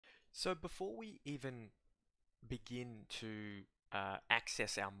So before we even begin to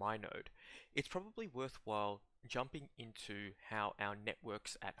access our myNode, it's probably worthwhile jumping into how our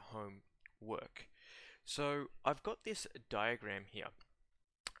networks at home work. So I've got this diagram here,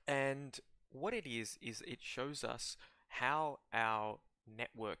 and what it is it shows us how our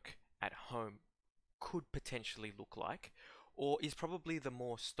network at home could potentially look like, or is probably the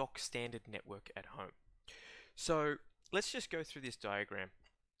more stock standard network at home. So let's just go through this diagram.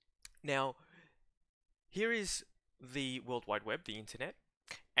 Now, here is the World Wide Web, the internet,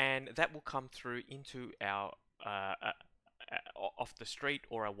 and that will come through into our off the street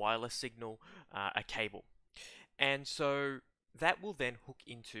or a wireless signal, a cable. And so that will then hook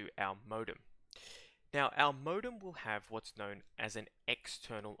into our modem. Now, our modem will have what's known as an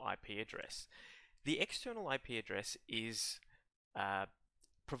external IP address. The external IP address is uh,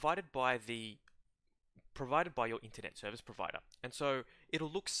 provided by your internet service provider, and so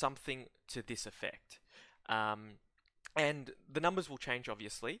it'll look something to this effect. Um, and the numbers will change,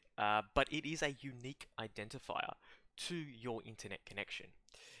 obviously, but it is a unique identifier to your internet connection.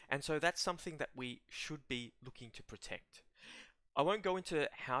 And so that's something that we should be looking to protect. I won't go into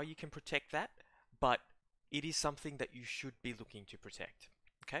how you can protect that, but it is something that you should be looking to protect.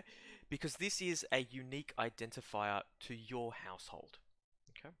 Okay? Because this is a unique identifier to your household.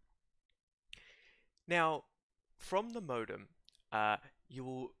 Okay? Now, from the modem, you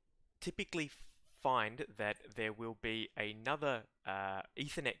will typically find that there will be another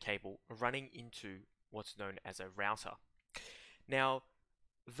Ethernet cable running into what's known as a router. Now,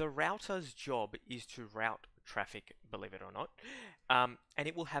 the router's job is to route traffic, believe it or not, and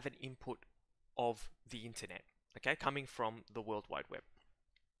it will have an input of the internet, okay, coming from the World Wide Web.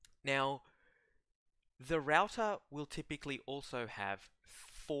 Now, the router will typically also have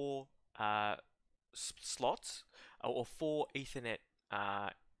four slots or four Ethernet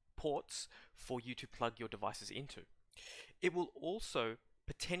ports for you to plug your devices into. It will also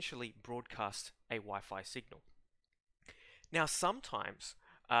potentially broadcast a Wi-Fi signal. Now, sometimes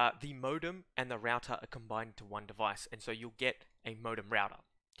the modem and the router are combined into one device, and so you'll get a modem router.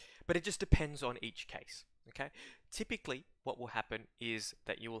 But it just depends on each case. Okay. Typically, what will happen is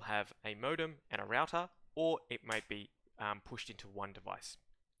that you will have a modem and a router, or it might be pushed into one device.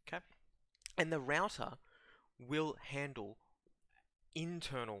 Okay. And the router will handle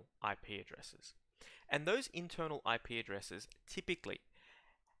internal IP addresses. And those internal IP addresses typically,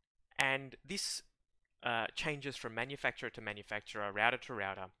 and this changes from manufacturer to manufacturer, router to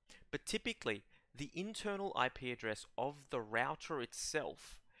router, but typically the internal IP address of the router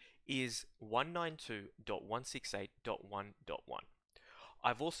itself is 192.168.1.1.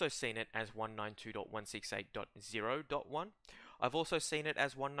 I've also seen it as 192.168.0.1. I've also seen it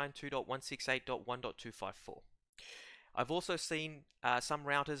as 192.168.1.254. I've also seen some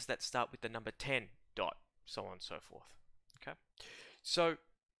routers that start with the number 10 dot, so on and so forth. Okay, so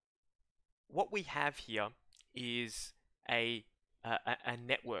what we have here is a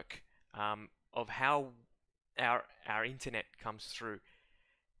network of how our internet comes through.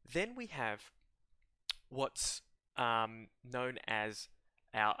 Then we have what's known as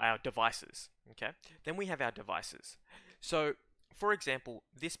our devices. Okay, then we have our devices. So, for example,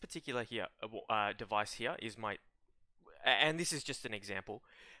 this particular here device here is my, and this is just an example,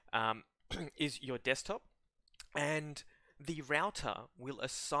 is your desktop, and the router will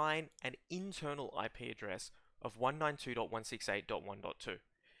assign an internal IP address of 192.168.1.2.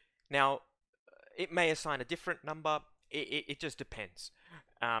 Now, it may assign a different number, it just depends.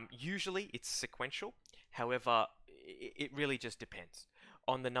 Usually it's sequential, however, it really just depends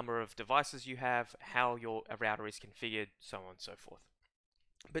on the number of devices you have, how your router is configured, so on and so forth.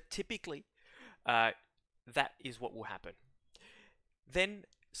 But typically, that is what will happen. Then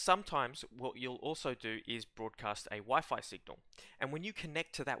sometimes what you'll also do is broadcast a Wi-Fi signal. And when you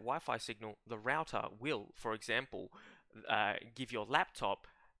connect to that Wi-Fi signal, the router will, for example, give your laptop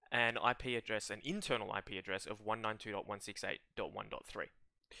an IP address, an internal IP address of 192.168.1.3.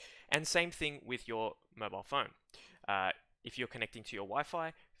 And same thing with your mobile phone. If you're connecting to your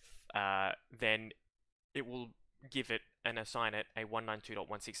Wi-Fi, then it will give it and assign it a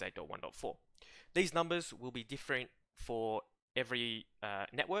 192.168.1.4. These numbers will be different for every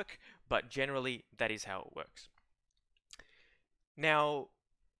network, but generally that is how it works. Now,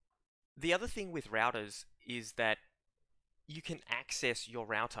 the other thing with routers is that you can access your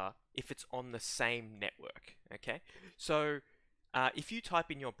router if it's on the same network. Okay, so if you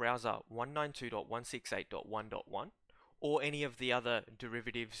type in your browser 192.168.1.1 or any of the other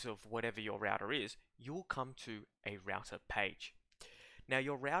derivatives of whatever your router is, you'll come to a router page. Now,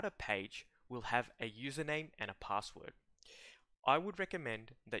 your router page will have a username and a password. I would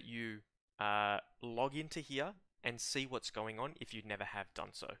recommend that you log into here and see what's going on if you never have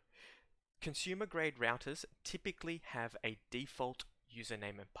done so. Consumer grade routers typically have a default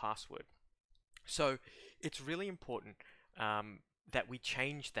username and password. So it's really important that we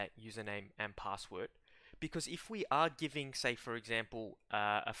change that username and password, because if we are giving, say, for example,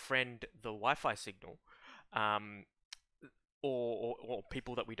 a friend the Wi-Fi signal, um, or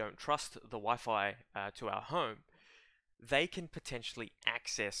people that we don't trust the Wi-Fi to our home, they can potentially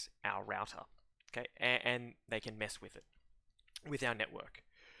access our router, okay, and they can mess with it, with our network.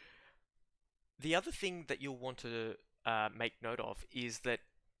 The other thing that you'll want to make note of is that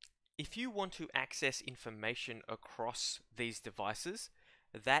if you want to access information across these devices,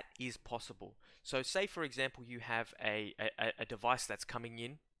 that is possible. So say, for example, you have a device that's coming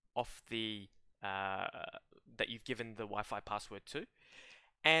in off the that you've given the Wi-Fi password to,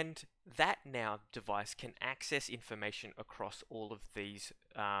 and that now device can access information across all of these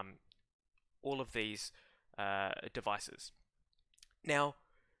devices. Now,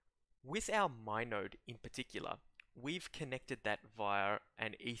 with our myNode in particular, we've connected that via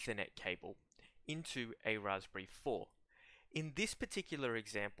an Ethernet cable into a Raspberry 4. In this particular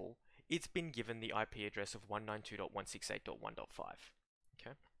example, it's been given the IP address of 192.168.1.5.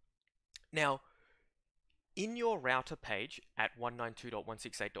 Okay. Now, in your router page at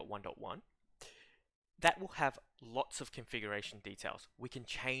 192.168.1.1, that will have lots of configuration details. We can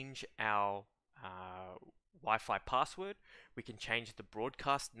change our Wi-Fi password. We can change the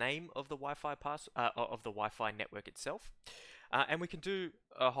broadcast name of the of the Wi-Fi network itself, and we can do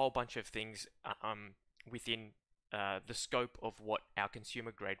a whole bunch of things within the scope of what our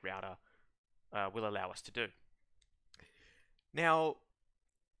consumer grade router will allow us to do. Now,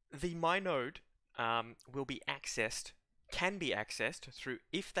 the myNode can be accessed through,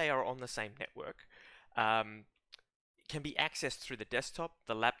 if they are on the same network, can be accessed through the desktop,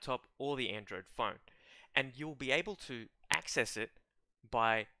 the laptop, or the Android phone. And you'll be able to access it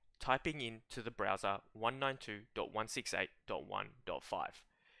by typing into the browser 192.168.1.5.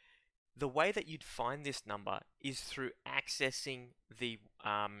 The way that you'd find this number is through accessing the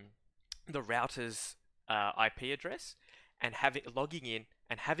router's IP address and logging in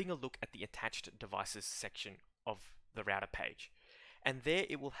and having a look at the attached devices section of the router page. And there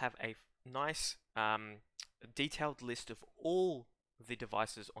it will have a nice detailed list of all the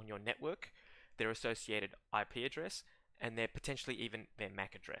devices on your network, their associated IP address, and potentially even their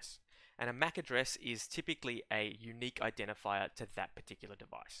MAC address. And a MAC address is typically a unique identifier to that particular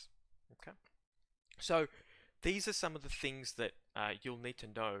device. Okay, so these are some of the things that you'll need to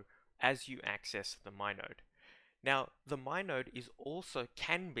know as you access the myNode. Now, the myNode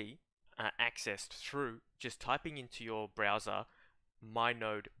can be accessed through just typing into your browser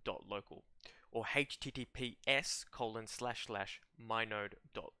mynode.local or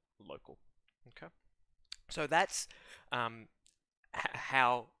https://mynode.local. Okay, so that's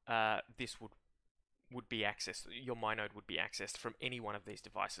how this would be accessed. Your myNode would be accessed from any one of these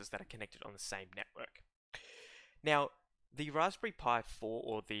devices that are connected on the same network. Now, the Raspberry Pi 4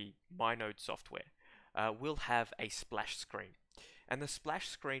 or the myNode software will have a splash screen, and the splash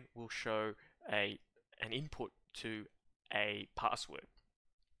screen will show an input to a password.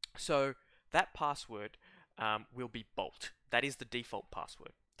 So that password will be Bolt. That is the default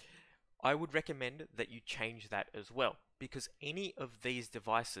password. I would recommend that you change that as well, because any of these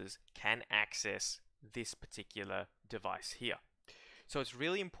devices can access this particular device here. So it's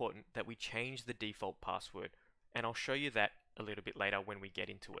really important that we change the default password, and I'll show you that a little bit later when we get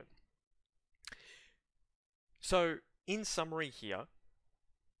into it. So in summary here,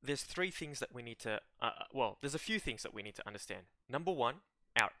 there's three things that we need to, there's a few things that we need to understand. Number one,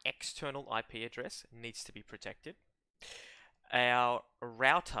 our external IP address needs to be protected. Our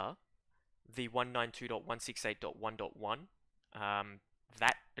router, the 192.168.1.1,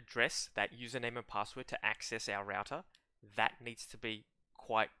 that address, that username and password to access our router, that needs to be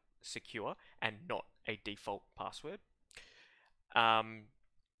quite secure and not a default password.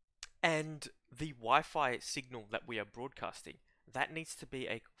 And the Wi-Fi signal that we are broadcasting, that needs to be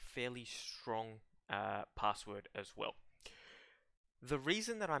a fairly strong password as well. The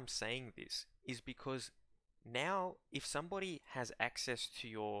reason that I'm saying this is because now if somebody has access to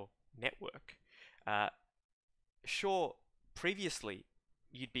your network, sure, previously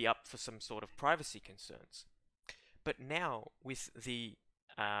you'd be up for some sort of privacy concerns, but now with the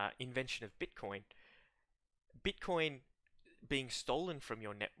invention of Bitcoin being stolen from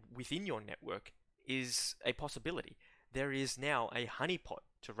within your network is a possibility. There is now a honeypot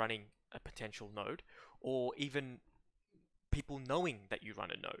to running a potential node, or even people knowing that you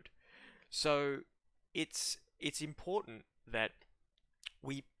run a node. So it's important that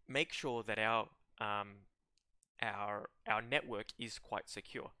we make sure that our network is quite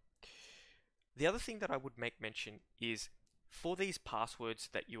secure. The other thing that I would make mention is for these passwords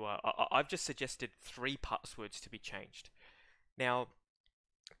that I've just suggested 3 passwords to be changed. Now,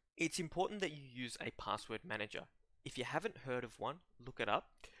 it's important that you use a password manager. If you haven't heard of one, look it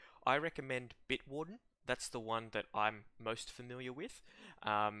up. I recommend Bitwarden. That's the one that I'm most familiar with.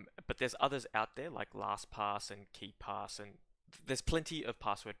 But there's others out there like LastPass and KeePass, and there's plenty of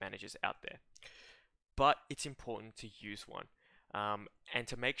password managers out there. But it's important to use one, and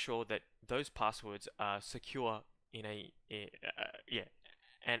to make sure that those passwords are secure in yeah,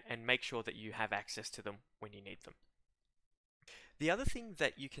 and make sure that you have access to them when you need them. The other thing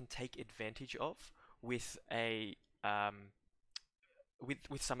that you can take advantage of with a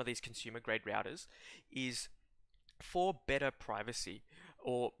with some of these consumer grade routers is for better privacy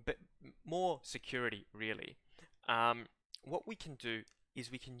or more security, really. What we can do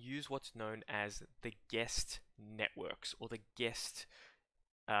is we can use what's known as the guest networks or the guest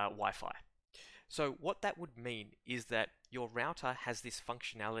Wi-Fi. So what that would mean is that your router has this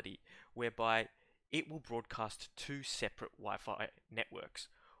functionality whereby it will broadcast 2 separate Wi-Fi networks.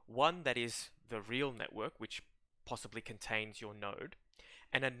 One that is the real network, which possibly contains your node,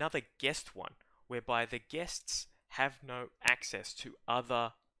 and another guest one, whereby the guests have no access to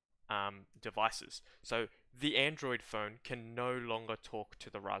other devices. So the Android phone can no longer talk to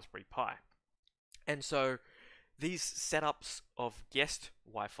the Raspberry Pi. And so these setups of guest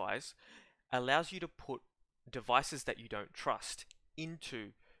Wi-Fis allows you to put devices that you don't trust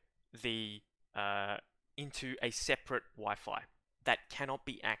into the into a separate Wi-Fi that cannot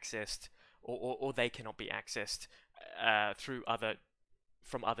be accessed, or they cannot be accessed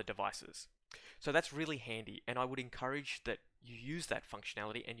from other devices. So that's really handy, and I would encourage that you use that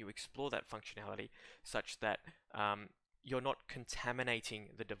functionality and you explore that functionality such that you're not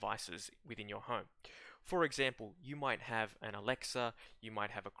contaminating the devices within your home. For example, you might have an Alexa, you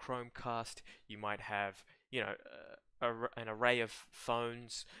might have a Chromecast, you might have, an array of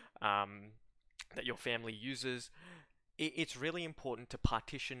phones that your family uses. It's really important to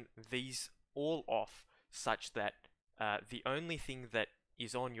partition these all off such that the only thing that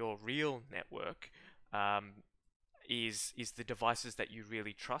is on your real network is the devices that you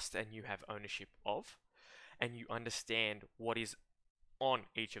really trust and you have ownership of, and you understand what is on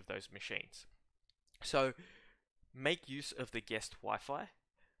each of those machines. So make use of the guest Wi-Fi,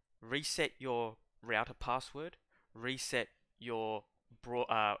 reset your router password, reset your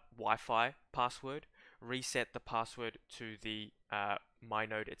Wi-Fi password, reset the password to the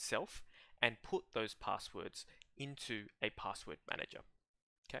myNode itself, and put those passwords into a password manager.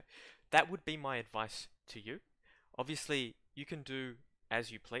 Okay, that would be my advice to you. Obviously, you can do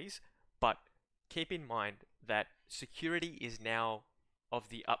as you please, but keep in mind that security is now of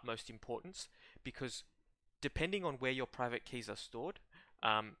the utmost importance, because depending on where your private keys are stored,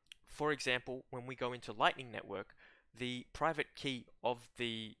 for example, when we go into Lightning Network, the private key of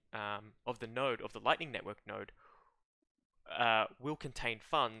the node, of the Lightning Network node, will contain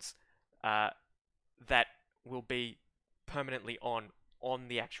funds that will be permanently on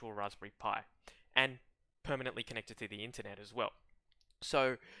the actual Raspberry Pi and permanently connected to the internet as well.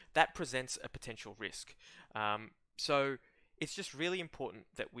 So that presents a potential risk. So it's just really important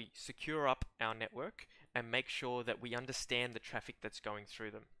that we secure up our network and make sure that we understand the traffic that's going through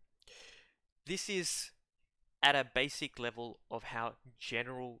them. This is at a basic level of how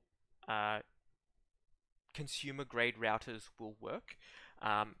general consumer grade routers will work.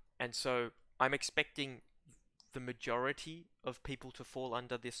 And so I'm expecting the majority of people to fall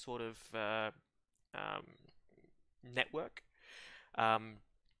under this sort of network.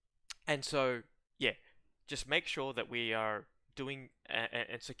 And so, yeah, just make sure that we are doing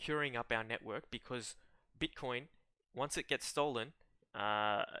and securing up our network, because Bitcoin, once it gets stolen,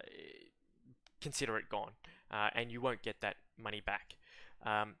 consider it gone, and you won't get that money back.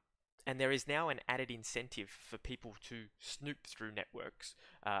 And there is now an added incentive for people to snoop through networks,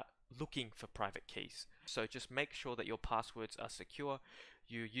 looking for private keys. So just make sure that your passwords are secure.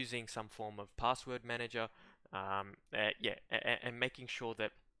 You're using some form of password manager, and making sure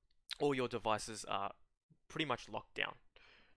that all your devices are pretty much locked down.